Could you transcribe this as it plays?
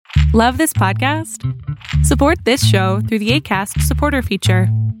Love this podcast? Support this show through the Acast supporter feature.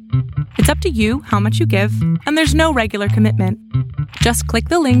 It's up to you how much you give, and there's no regular commitment. Just click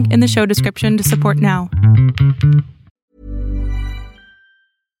the link in the show description to support now.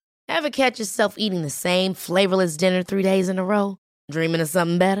 Ever catch yourself eating the same flavorless dinner 3 days in a row? Dreaming of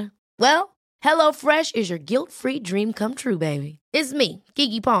something better? Well, HelloFresh is your guilt-free dream come true, baby. It's me,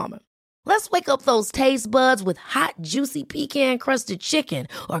 Keke Palmer. Let's wake up those taste buds with hot, juicy pecan-crusted chicken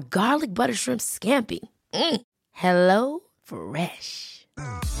or garlic butter shrimp scampi. Hello Fresh.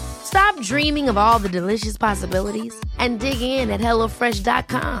 Stop dreaming of all the delicious possibilities and dig in at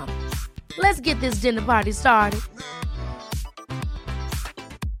HelloFresh.com. Let's get this dinner party started.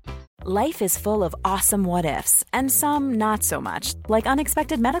 Life is full of awesome what-ifs, and some not so much, like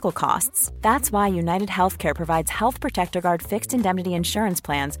unexpected medical costs. That's why United Healthcare provides Health Protector Guard fixed indemnity insurance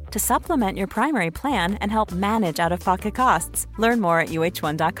plans to supplement your primary plan and help manage out-of-pocket costs. Learn more at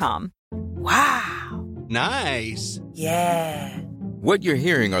UH1.com. Wow. Nice. Yeah. What you're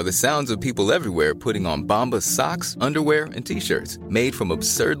hearing are the sounds of people everywhere putting on Bombas socks, underwear, and T-shirts made from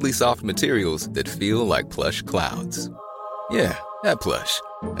absurdly soft materials that feel like plush clouds. Yeah, that plush.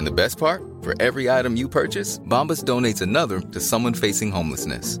 And the best part? For every item you purchase, Bombas donates another to someone facing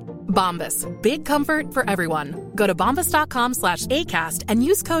homelessness. Bombas. Big comfort for everyone. Go to bombas.com/ACAST and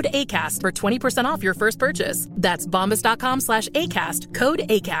use code ACAST for 20% off your first purchase. That's bombas.com/ACAST. Code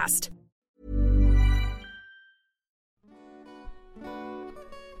ACAST.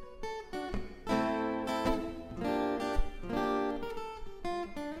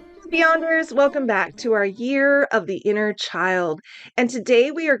 Beyonders, welcome back to our Year of the Inner Child. And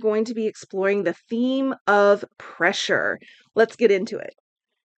today we are going to be exploring the theme of pressure. Let's get into it.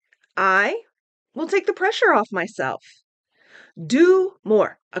 I will take the pressure off myself. Do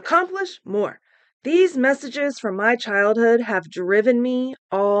more. Accomplish more. These messages from my childhood have driven me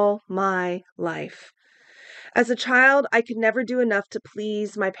all my life. As a child, I could never do enough to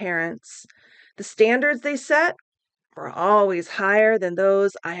please my parents. The standards they set were always higher than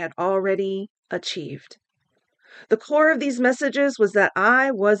those I had already achieved. The core of these messages was that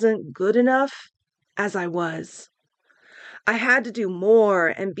I wasn't good enough as I was. I had to do more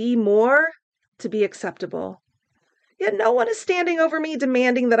and be more to be acceptable. Yet no one is standing over me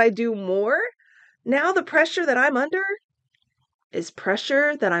demanding that I do more. Now the pressure that I'm under is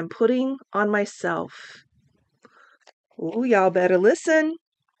pressure that I'm putting on myself. Ooh, y'all better listen.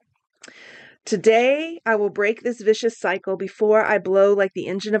 Today, I will break this vicious cycle before I blow like the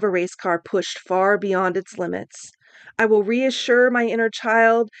engine of a race car pushed far beyond its limits. I will reassure my inner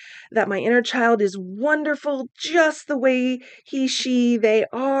child that my inner child is wonderful just the way he, she, they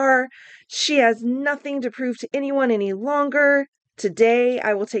are. She has nothing to prove to anyone any longer. Today,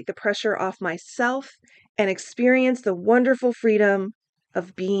 I will take the pressure off myself and experience the wonderful freedom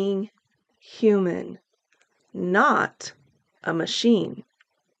of being human, not a machine.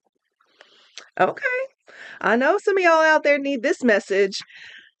 Okay, I know some of y'all out there need this message.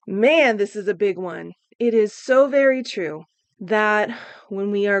 Man, this is a big one. It is so very true that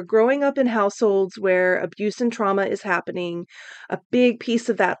when we are growing up in households where abuse and trauma is happening, a big piece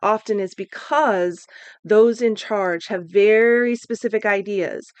of that often is because those in charge have very specific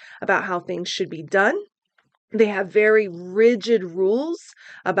ideas about how things should be done. They have very rigid rules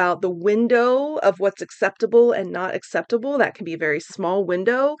about the window of what's acceptable and not acceptable. That can be a very small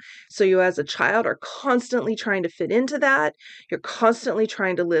window. So you as a child are constantly trying to fit into that. You're constantly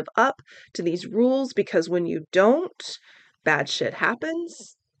trying to live up to these rules because when you don't, bad shit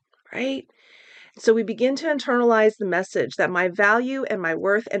happens, right? So we begin to internalize the message that my value and my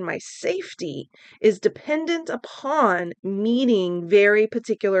worth and my safety is dependent upon meeting very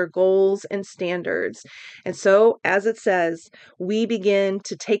particular goals and standards. And so, as it says, we begin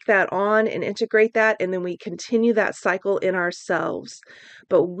to take that on and integrate that, and then we continue that cycle in ourselves.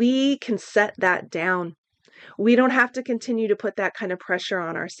 But we can set that down. We don't have to continue to put that kind of pressure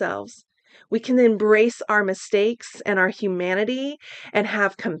on ourselves. We can embrace our mistakes and our humanity and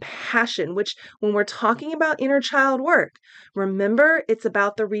have compassion, which when we're talking about inner child work, remember it's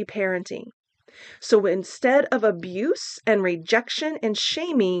about the reparenting. So instead of abuse and rejection and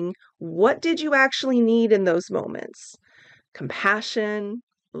shaming, what did you actually need in those moments? Compassion,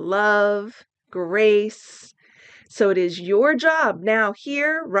 love, grace. So it is your job now,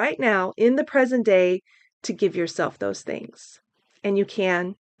 here, right now, in the present day, to give yourself those things. And you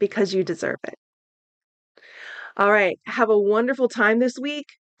can, because you deserve it. All right. Have a wonderful time this week,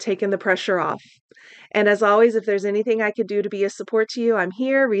 taking the pressure off. And as always, if there's anything I could do to be a support to you, I'm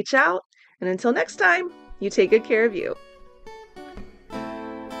here. Reach out. And until next time, you take good care of you.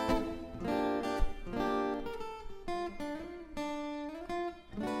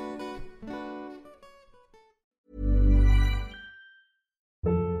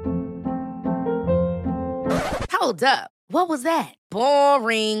 Hold up. What was that?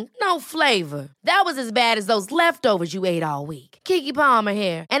 Boring. No flavor. That was as bad as those leftovers you ate all week. Keke Palmer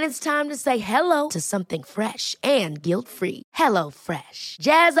here, and it's time to say hello to something fresh and guilt-free. Hello Fresh.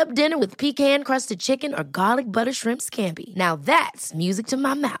 Jazz up dinner with pecan-crusted chicken or garlic butter shrimp scampi. Now that's music to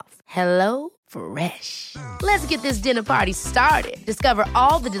my mouth. Hello Fresh. Let's get this dinner party started. Discover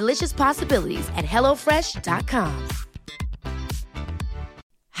all the delicious possibilities at HelloFresh.com.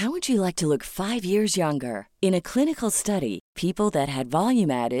 How would you like to look 5 years younger? In a clinical study, people that had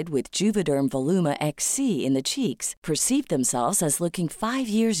volume added with Juvederm Voluma XC in the cheeks perceived themselves as looking 5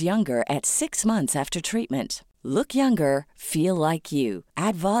 years younger at 6 months after treatment. Look younger, feel like you.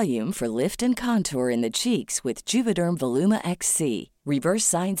 Add volume for lift and contour in the cheeks with Juvederm Voluma XC. Reverse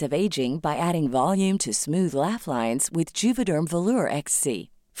signs of aging by adding volume to smooth laugh lines with Juvederm Volure XC.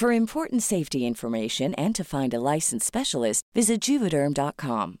 For important safety information and to find a licensed specialist, visit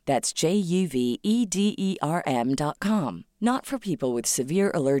Juvederm.com. That's JUVEDERM.com. Not for people with severe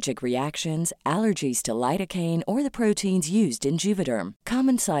allergic reactions, allergies to lidocaine, or the proteins used in Juvederm.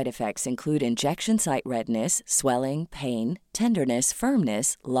 Common side effects include injection site redness, swelling, pain, tenderness,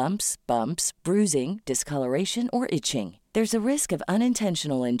 firmness, lumps, bumps, bruising, discoloration, or itching. There's a risk of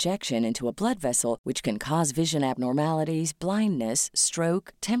unintentional injection into a blood vessel, which can cause vision abnormalities, blindness,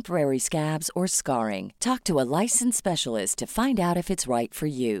 stroke, temporary scabs, or scarring. Talk to a licensed specialist to find out if it's right for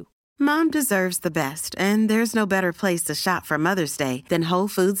you. Mom deserves the best, and there's no better place to shop for Mother's Day than Whole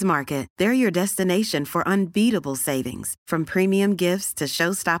Foods Market. They're your destination for unbeatable savings, from premium gifts to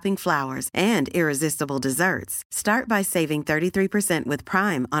show-stopping flowers and irresistible desserts. Start by saving 33% with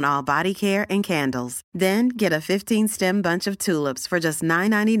Prime on all body care and candles. Then get a 15-stem bunch of tulips for just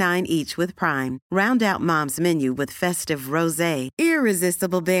 $9.99 each with Prime. Round out Mom's menu with festive rosé,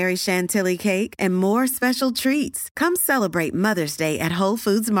 irresistible berry chantilly cake, and more special treats. Come celebrate Mother's Day at Whole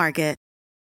Foods Market.